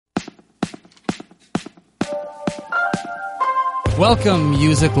Welcome,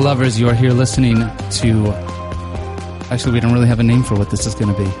 music lovers. You are here listening to... Actually, we don't really have a name for what this is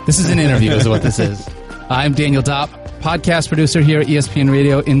going to be. This is an interview is what this is. I'm Daniel Dopp, podcast producer here at ESPN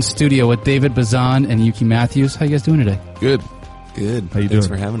Radio, in studio with David Bazan and Yuuki Matthews. How you guys doing today? Good. How you doing? Thanks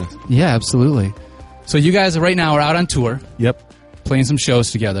for having us. Yeah, absolutely. So you guys right now are out on tour. Yep. Playing some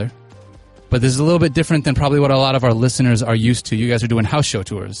shows together. But this is a little bit different than probably what a lot of our listeners are used to. You guys are doing house show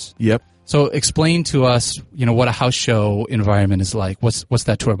tours. Yep. So explain to us, what a house show environment is like. What's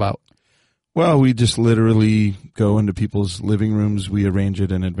that tour about? Well, we just literally go into people's living rooms. We arrange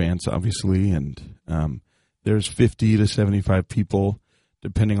it in advance, obviously, and there's 50 to 75 people,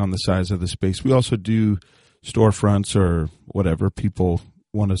 depending on the size of the space. We also do storefronts or whatever people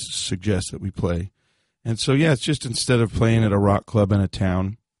want to suggest that we play. And so, yeah, it's just instead of playing at a rock club in a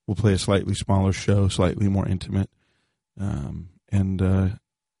town, we'll play a slightly smaller show, slightly more intimate, and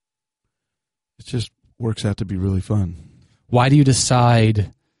it just works out to be really fun. Why do you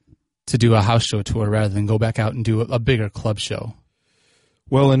decide to do a house show tour rather than go back out and do a bigger club show?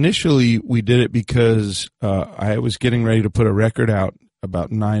 Well, initially we did it because I was getting ready to put a record out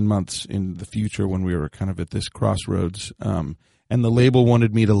about 9 months in the future when we were kind of at this crossroads, and the label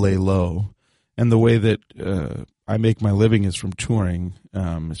wanted me to lay low. And the way that I make my living is from touring,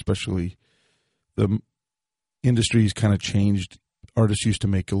 especially the industry's kind of changed. Artists used to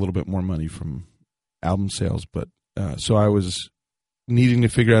make a little bit more money from album sales, but so I was needing to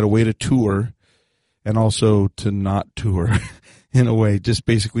figure out a way to tour and also to not tour in a way, just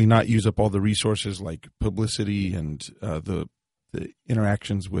basically not use up all the resources like publicity and the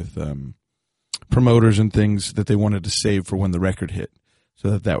interactions with promoters and things that they wanted to save for when the record hit,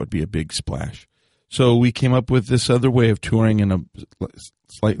 so that would be a big splash. So we came up with this other way of touring in a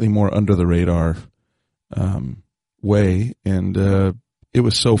slightly more under the radar way, and it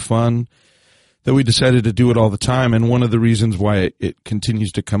was so fun that we decided to do it all the time. And one of the reasons why it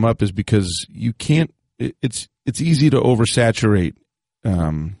continues to come up is because you can't. It's easy to oversaturate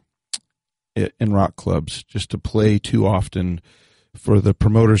in rock clubs, just to play too often for the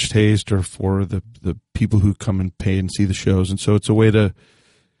promoter's taste or for the people who come and pay and see the shows. And so it's a way to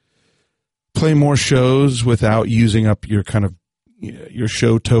play more shows without using up your kind of your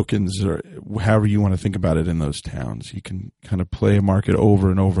show tokens, or however you want to think about it in those towns. You can kind of play a market over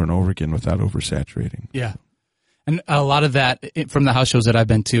and over and over again without oversaturating. Yeah. And a lot of that from the house shows that I've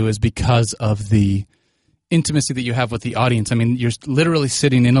been to is because of the intimacy that you have with the audience. I mean, you're literally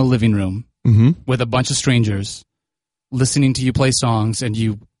sitting in a living room with a bunch of strangers listening to you play songs, and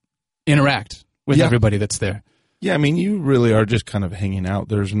you interact with everybody that's there. Yeah, I mean, you really are just kind of hanging out.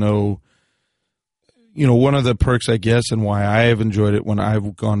 There's no... one of the perks, I guess, and why I have enjoyed it when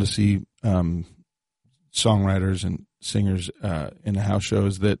I've gone to see songwriters and singers in a house show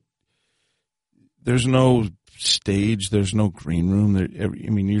is that there's no stage, there's no green room.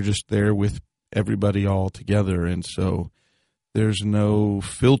 You're just there with everybody all together, and so there's no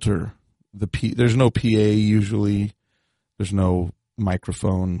filter. There's no PA usually. There's no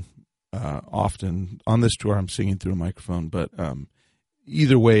microphone often. On this tour, I'm singing through a microphone, but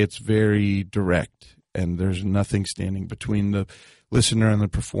either way, it's very direct. And there's nothing standing between the listener and the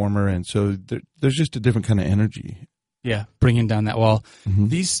performer, and so there's just a different kind of energy. Yeah, bringing down that wall.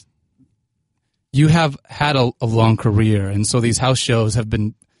 You have had a long career, and so these house shows have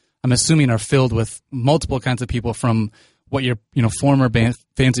been, I'm assuming, are filled with multiple kinds of people, from what your former band,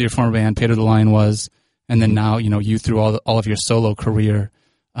 fans of your former band, Peter the Lion, was, and then now you through all of your solo career.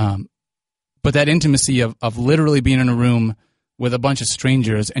 But that intimacy of literally being in a room with a bunch of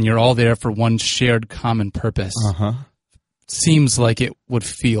strangers, and you're all there for one shared common purpose. Seems like it would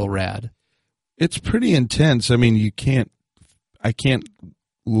feel rad. It's pretty intense. I mean, I can't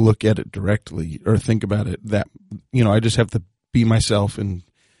look at it directly or think about it that, I just have to be myself and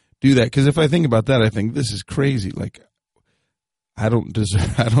do that. Because if I think about that, I think this is crazy. Like, I don't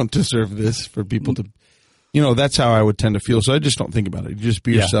deserve this for people to, that's how I would tend to feel. So I just don't think about it. You just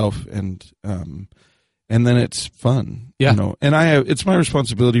be yourself, and then it's fun, and it's my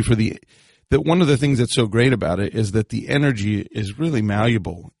responsibility for that one of the things that's so great about it is that the energy is really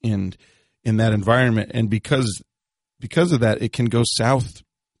malleable in that environment. And because of that, it can go south,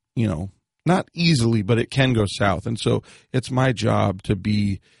 not easily, but it can go south. And so it's my job to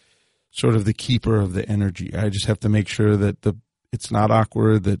be sort of the keeper of the energy. I just have to make sure that it's not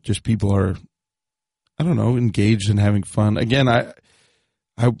awkward, that just people are, engaged and having fun. Again, I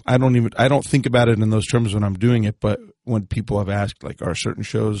don't think about it in those terms when I'm doing it, but when people have asked, like, are certain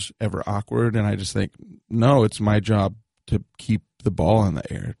shows ever awkward? And I just think, no, it's my job to keep the ball in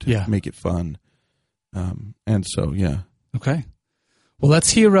the air, to make it fun. And so, yeah. Okay. Well,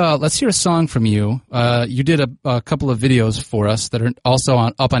 let's hear a song from you. You did a couple of videos for us that are also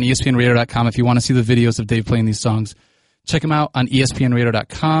up on ESPNRadio.com. If you want to see the videos of Dave playing these songs, check them out on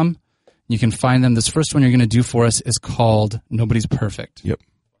ESPNRadio.com. You can find them. This first one you're going to do for us is called "Nobody's Perfect." Yep.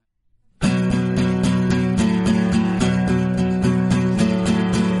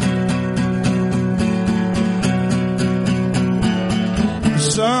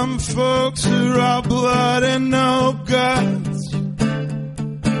 Some folks are all blood and no guts.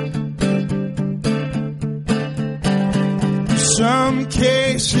 Some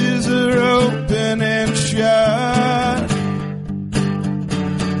cases are open and shut.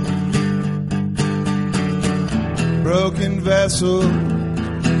 Broken vessels,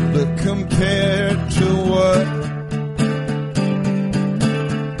 but compared to what?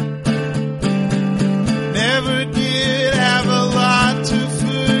 Never did have a lot to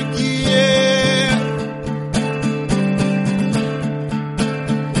forget.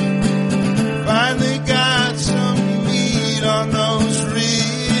 Finally got some meat on those ribs.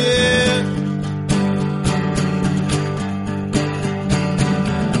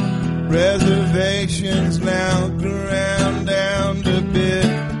 Reservations now ground down to bit.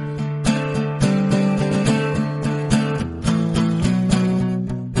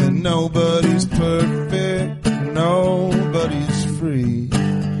 And nobody's perfect, nobody's free.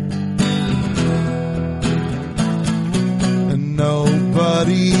 And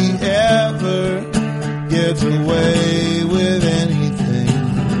nobody ever gets away with anything.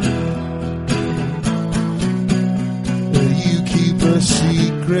 You keep a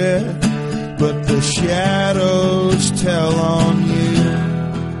secret, but the shadows tell on you.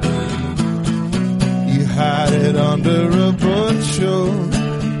 You hide it under a bushel,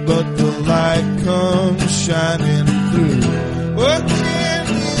 but the light comes shining through. What can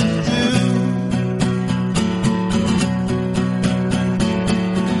you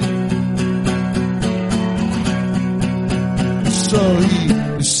do? So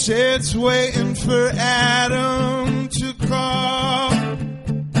he sits waiting for Adam to call.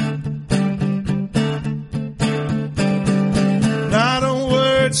 Not a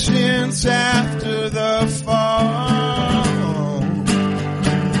word since after the fall.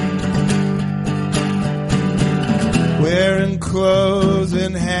 Wearing clothes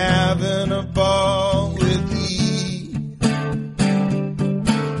and having a ball with Eve.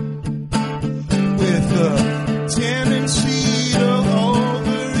 With a tendency to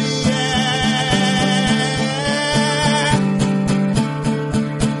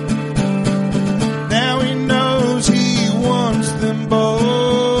overreact. Now he knows he wants them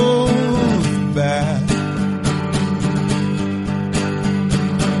both back.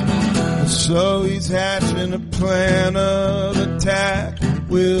 So he's hatching a plan of attack.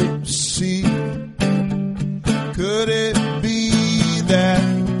 We'll see. Could it be that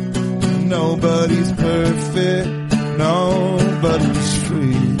nobody's perfect, nobody's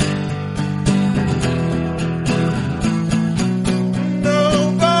free?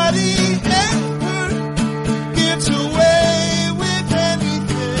 Nobody ever gets away with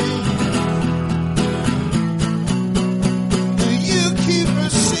anything. You keep a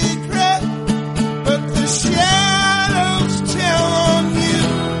secret, but the shadows tell on you.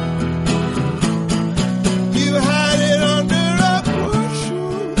 You hide it under a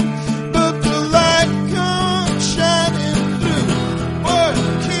bushel, but the light comes shining through. What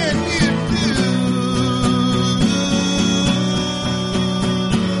can you do?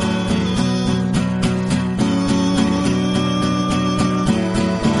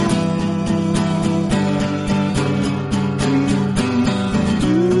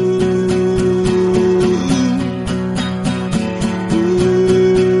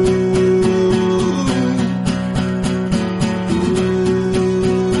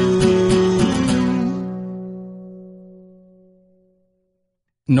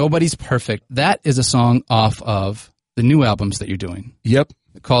 Nobody's Perfect. That is a song off of the new albums that you're doing, Yep.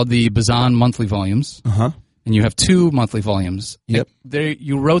 called the Bazan Monthly Volumes. Uh-huh. And you have 2 monthly volumes. Yep.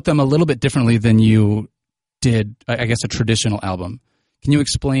 You wrote them a little bit differently than you did, I guess, a traditional album. Can you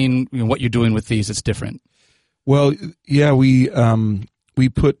explain what you're doing with these? It's different. Well, yeah, we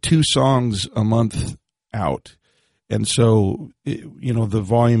put 2 songs a month out. And so, the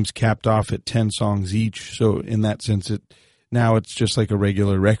volumes capped off at 10 songs each. So in that sense, now it's just like a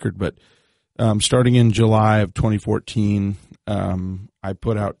regular record. But starting in July of 2014, I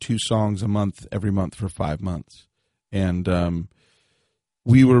put out 2 songs a month every month for 5 months. And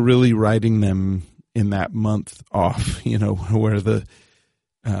we were really writing them in that month off, where the,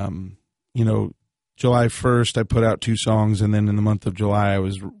 July 1st, I put out 2 songs. And then in the month of July,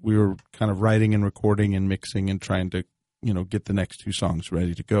 we were kind of writing and recording and mixing and trying to get the next 2 songs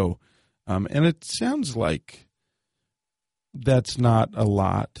ready to go. And it sounds like that's not a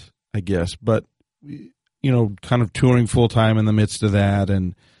lot, I guess, but kind of touring full time in the midst of that.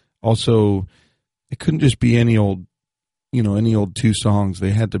 And also it couldn't just be any old 2 songs.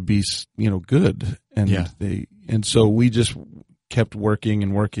 They had to be, good. And so we just kept working.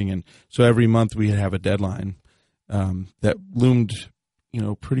 And so every month we have a deadline, that loomed,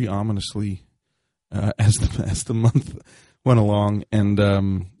 pretty ominously, as the month went along. And,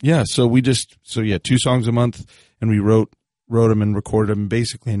 so 2 songs a month, and we wrote them and recorded them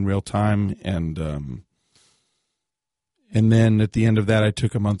basically in real time. And then at the end of that, I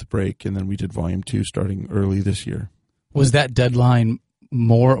took a month break, and then we did volume 2 starting early this year. Was that deadline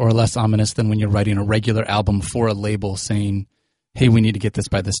more or less ominous than when you're writing a regular album for a label saying, hey, we need to get this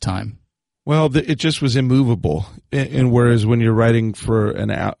by this time? Well, it just was immovable. And whereas when you're writing for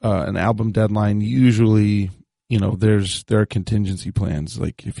an album deadline, usually, there are contingency plans.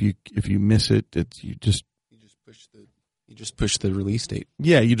 Like if you miss it, you just push the release date.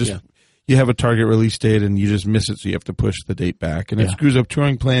 Yeah, you have a target release date and you just miss it, so you have to push the date back. And it screws up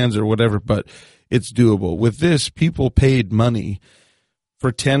touring plans or whatever, but it's doable. With this, people paid money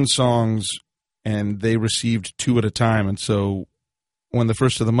for 10 songs and they received 2 at a time. And so when the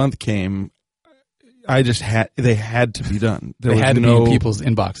first of the month came, they had to be done. They had to be in people's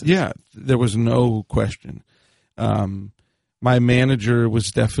inboxes. Yeah, there was no question. My manager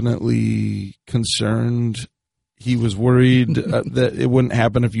was definitely concerned. He was worried that it wouldn't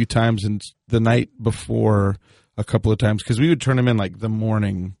happen a few times, and the night before a couple of times, because we would turn them in like the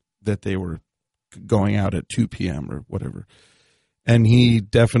morning that they were going out at 2 p.m. or whatever. And he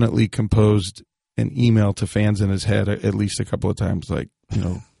definitely composed an email to fans in his head at least a couple of times, like,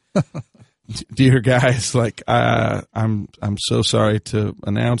 dear guys, like I'm so sorry to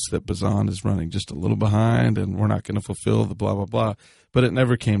announce that Bazan is running just a little behind, and we're not going to fulfill the blah blah blah. But it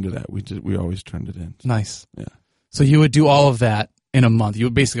never came to that. We always turned it in. Nice. Yeah. So you would do all of that in a month. You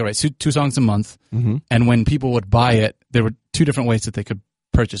would basically write 2 songs a month, and when people would buy it, there were 2 different ways that they could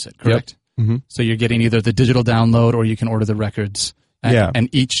purchase it. Correct. Yep. Mm-hmm. So you're getting either the digital download or you can order the records. And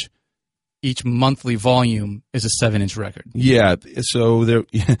each monthly volume is a 7-inch record. Yeah. So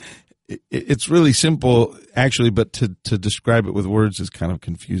it's really simple, actually, but to describe it with words is kind of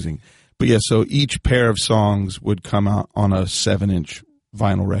confusing. But yeah, so each pair of songs would come out on a 7-inch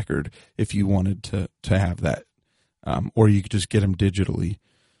vinyl record if you wanted to have that, or you could just get them digitally.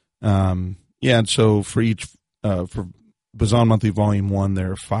 And so for Bazan Monthly Volume 1,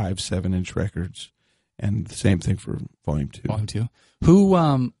 there are 5 7-inch records, and the same thing for Volume 2. Volume 2. Who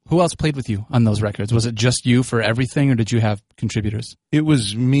else played with you on those records? Was it just you for everything, or did you have contributors? It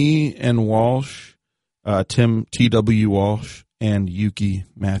was me and Walsh, T.W. Walsh, and Yuuki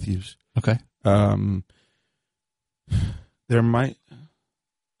Matthews. Okay. I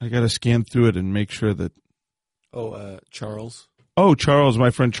got to scan through it and make sure that. Charles. Oh, Charles, my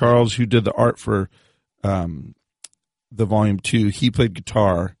friend Charles, who did the art for the Volume 2. He played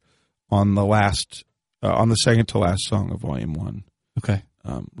guitar on on the second to last song of Volume 1. Okay.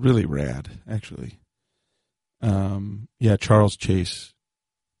 Really rad, actually. Charles Chase,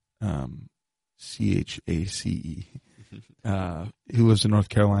 Chace, who lives in North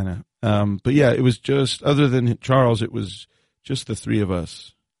Carolina. But yeah, it was just, other than Charles, it was just the 3 of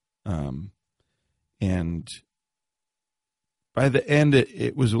us. And by the end,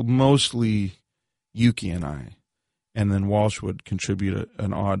 it was mostly Yuuki and I. And then Walsh would contribute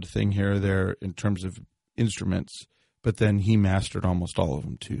an odd thing here or there in terms of instruments, but then he mastered almost all of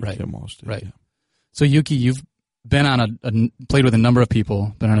them too. Right. Tim Walsh did. Right. Yeah. So Yuuki, you've been on played with a number of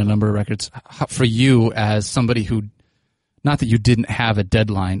people, been on a number of records. For you, as somebody who, not that you didn't have a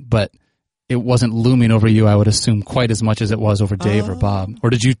deadline, but it wasn't looming over you, I would assume, quite as much as it was over Dave or Bob. Or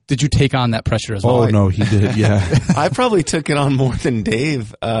did you take on that pressure as well? Oh no, he did. Yeah. I probably took it on more than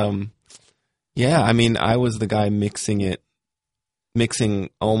Dave. Yeah, I mean, I was the guy mixing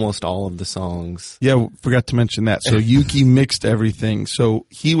almost all of the songs. Yeah, forgot to mention that. So Yuuki mixed everything. So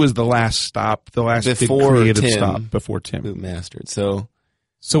he was the last stop, the last big creative stop before Tim. Who mastered. So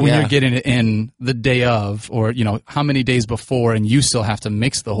when you're getting it in the day of, or how many days before, and you still have to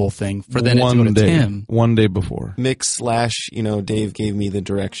mix the whole thing for then it to go to Tim. One day before. Mix / Dave gave me the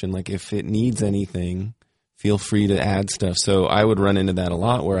direction. Like, if it needs anything, feel free to add stuff. So I would run into that a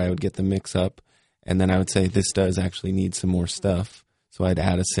lot, where I would get the mix up, and then I would say, this does actually need some more stuff. So I'd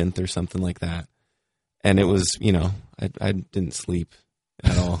add a synth or something like that. And it was, I didn't sleep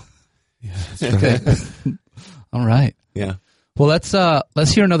at all. Yeah, that's right. All right. Yeah. Well, let's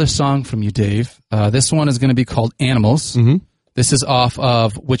hear another song from you, Dave. This one is going to be called Animals. Mm-hmm. This is off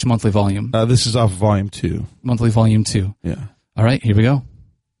of which monthly volume? This is off volume 2. Monthly volume 2. Yeah. All right, here we go.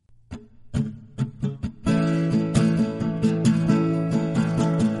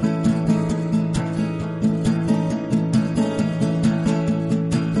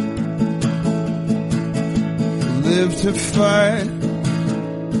 Live to fight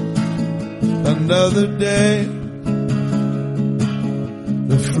another day.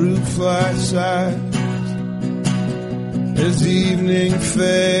 The fruit fly sighs as evening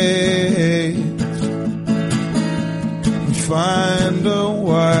fades. Find a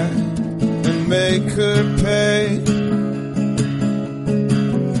wife and make her pay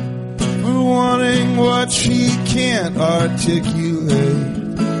for wanting what she can't articulate.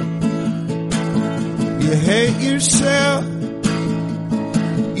 You hate yourself,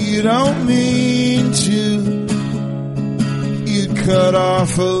 you don't mean to. You cut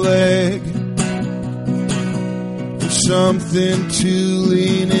off a leg for something to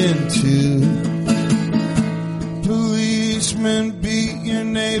lean into. Policeman beat your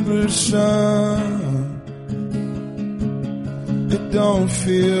neighbor's son. It don't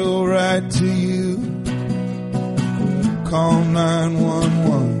feel right to you. Call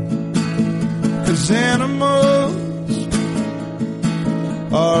 911. 'Cause animals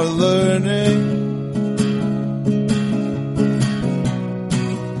are learning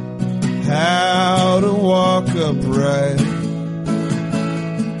how to walk upright.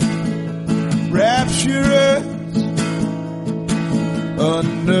 Rapturous,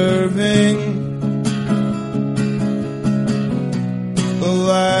 unnerving, the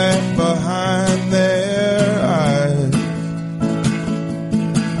light behind their eyes.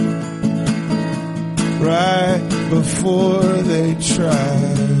 Right before they try.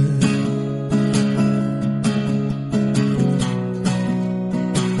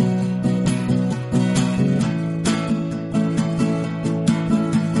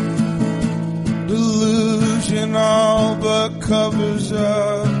 Delusion all but covers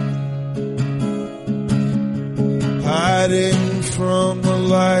up, hiding from the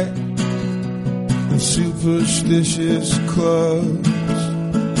light of superstitious clubs.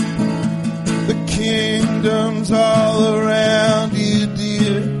 The kingdom's all around you,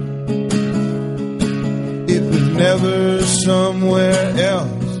 dear. It was never somewhere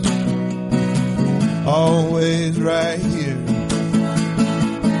else, always right here.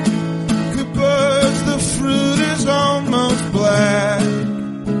 Cause the fruit is almost black.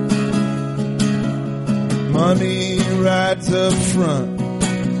 Money rides up front,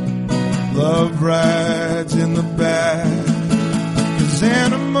 love rides in the back. 'Cause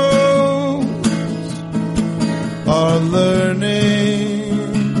animals are learning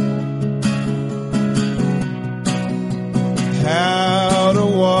how to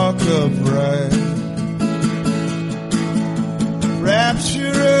walk upright.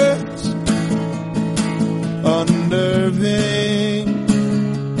 Rapturous, unnerving,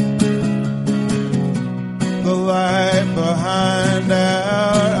 the light behind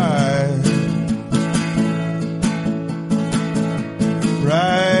our eyes.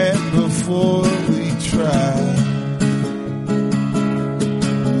 Right before we try.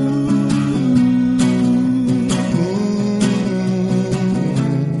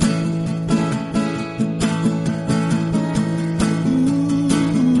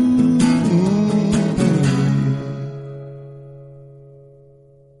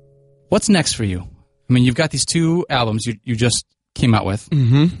 What's next for you? I mean, you've got these 2 albums you just came out with.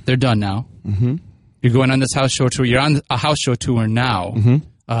 Mm-hmm. They're done now. Mm-hmm. You're going on this house show tour. You're on a house show tour now,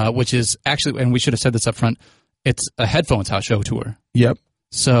 which is actually, and we should have said this up front, it's a headphones house show tour. Yep.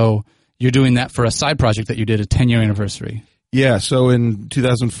 So you're doing that for a side project that you did, a 10-year anniversary. Yeah, so in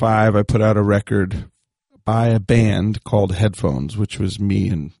 2005, I put out a record by a band called Headphones, which was me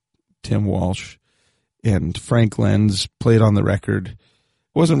and Tim Walsh, and Frank Lenz played on the record.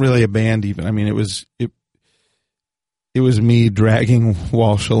 It wasn't really a band even. I mean, it was me dragging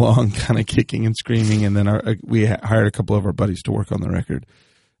Walsh along, kind of kicking and screaming, and then we hired a couple of our buddies to work on the record.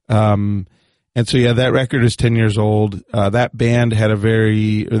 And so, yeah, that record is 10 years old. That band had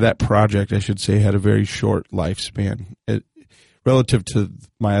that project, I should say, had a very short lifespan relative to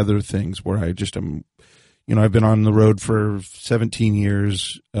my other things where I just am, I've been on the road for 17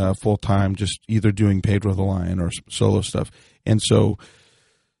 years full time, just either doing Pedro the Lion or solo stuff. And so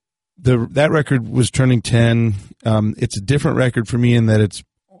that record was turning 10. It's a different record for me in that it's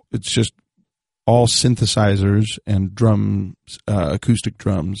just all synthesizers and drums, acoustic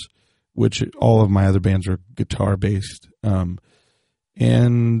drums, which all of my other bands are guitar based. And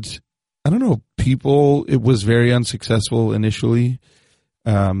I don't know, it was very unsuccessful initially.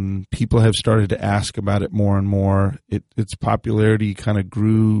 People have started to ask about it more and more. Its popularity kind of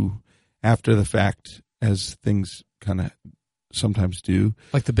grew after the fact, as things kind of sometimes do.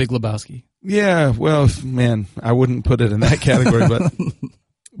 Like The Big Lebowski. Yeah, well, man, I wouldn't put it in that category,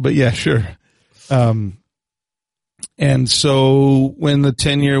 but yeah, sure. And so when the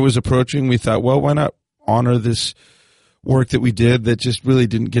 10-year was approaching, we thought, well, why not honor this work that we did that just really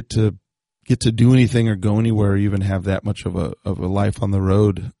didn't get to do anything or go anywhere or even have that much of a life on the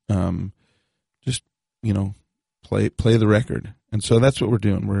road. Just, play the record. And so that's what we're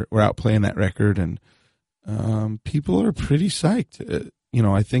doing. We're out playing that record, and people are pretty psyched.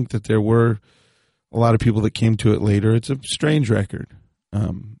 I think that there were a lot of people that came to it later. It's a strange record.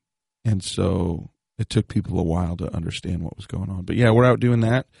 And so it took people a while to understand what was going on. But yeah, we're out doing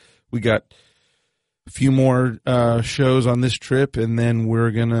that. We got a few more shows on this trip, and then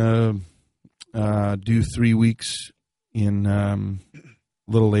we're going to do 3 weeks in a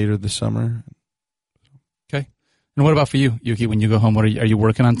little later this summer. Okay. And what about for you, Yuuki? When you go home, are you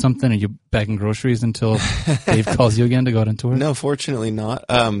working on something? Are you bagging groceries until Dave calls you again to go out on tour? No, fortunately not.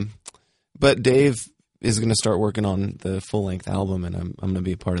 But Dave is going to start working on the full-length album, and I'm going to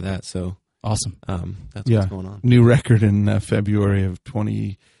be a part of that. So awesome. That's what's going on. New record in February of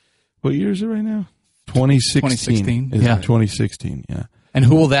 20. What year is it right now? 2016. 2016. Yeah. And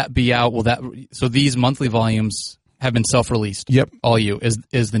who will that be out? So these monthly volumes have been self-released? Yep. All you.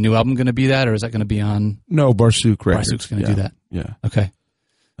 Is the new album going to be that, or is that going to be on? No, Barsuk Records. Barsuk's going to do that. Yeah. Okay.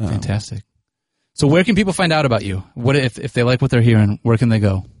 Fantastic. So where can people find out about you? What if they like what they're hearing? Where can they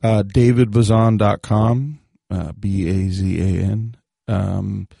go? DavidBazan.com, Bazan.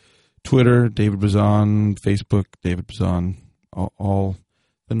 Twitter, David Bazan. Facebook, David Bazan. All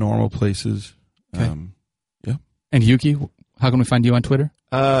the normal places. Okay. Yeah. And Yuuki, how can we find you on Twitter?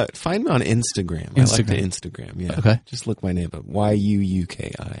 Find me on Instagram. I like the Instagram. Yeah. Okay. Just look my name up.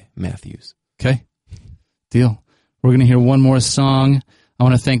 Yuuki Matthews. Okay. Deal. We're going to hear one more song. I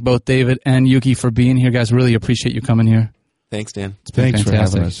want to thank both David and Yuuki for being here, guys. Really appreciate you coming here. Thanks, Dan. It's been Thanks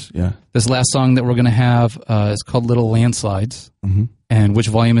fantastic. for having us. Yeah. This last song that we're going to have is called Little Landslides. Mm-hmm. And which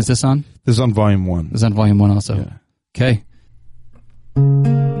volume is this on? This is on volume 1. This is on volume 1 also. Yeah. Okay.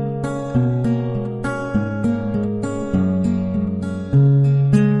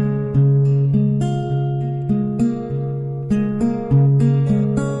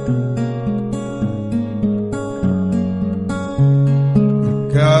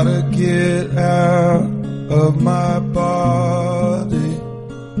 Gotta get out of my body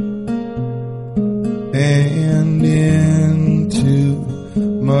and into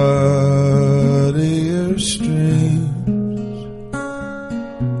muddier streams.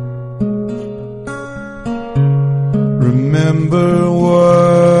 Remember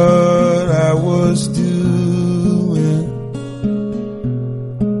what I was doing.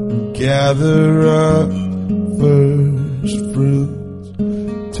 Gather up first fruit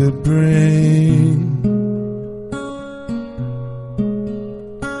to bring.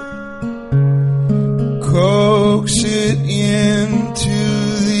 Coax it into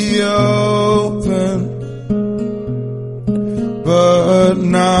the open, but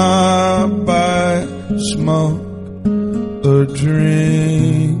not by smoke or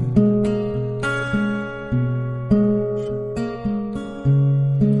drink.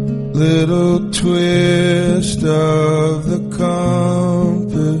 Little twist of the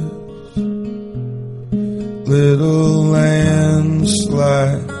compass, little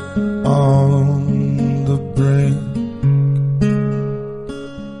landslide on the brink.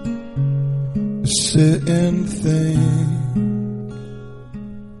 Sit and think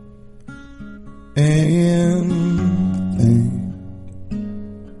and think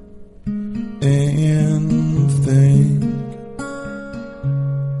and think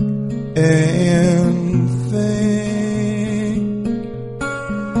and think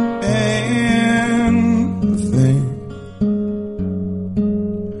and think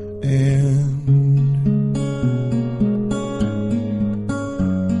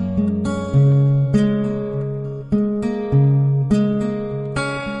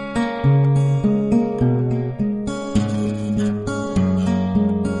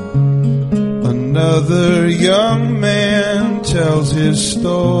Another young man tells his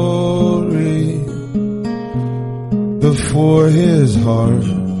story before his heart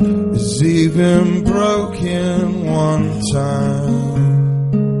is even broken one time.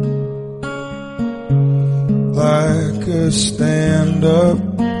 Like a stand-up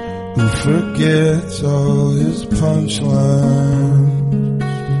who forgets all his punchlines.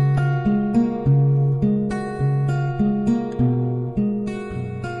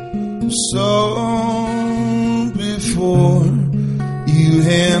 So before You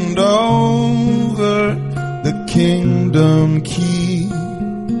hand over the kingdom key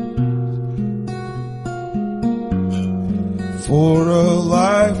for a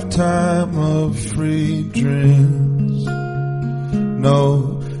lifetime of free dreams.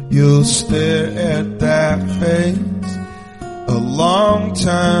 No, you'll stare at that face a long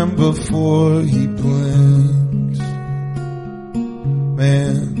time before he blinks.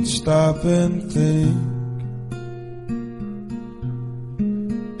 Man, stop and think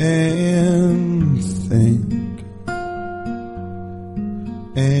and think and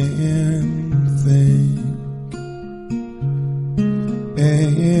think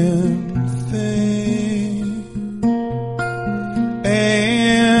and think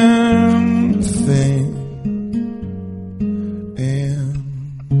and think and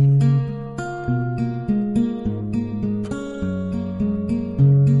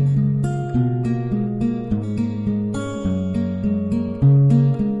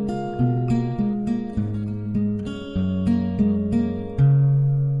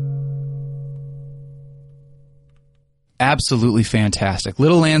Absolutely fantastic.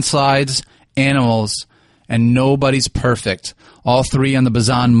 Little Landslides, Animals, and Nobody's Perfect. All three on the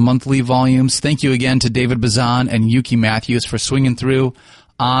Bazan Monthly Volumes. Thank you again to David Bazan and Yuuki Matthews for swinging through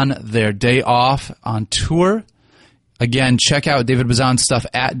on their day off on tour. Again, check out David Bazan's stuff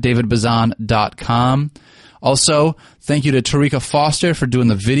at davidbazan.com. Also, thank you to Tarika Foster for doing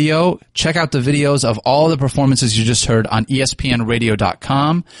the video. Check out the videos of all the performances you just heard on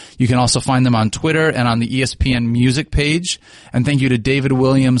espnradio.com. You can also find them on Twitter and on the ESPN music page. And thank you to David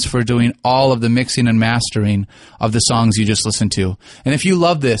Williams for doing all of the mixing and mastering of the songs you just listened to. And if you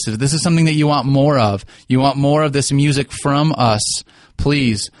love this, if this is something that you want more of this music from us,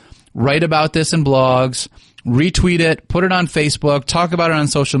 please write about this in blogs, retweet it, put it on Facebook, talk about it on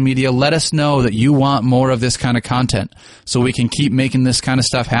social media. Let us know that you want more of this kind of content so we can keep making this kind of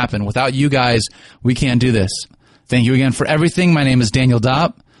stuff happen. Without you guys, we can't do this. Thank you again for everything. My name is Daniel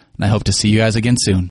Dopp, and I hope to see you guys again soon.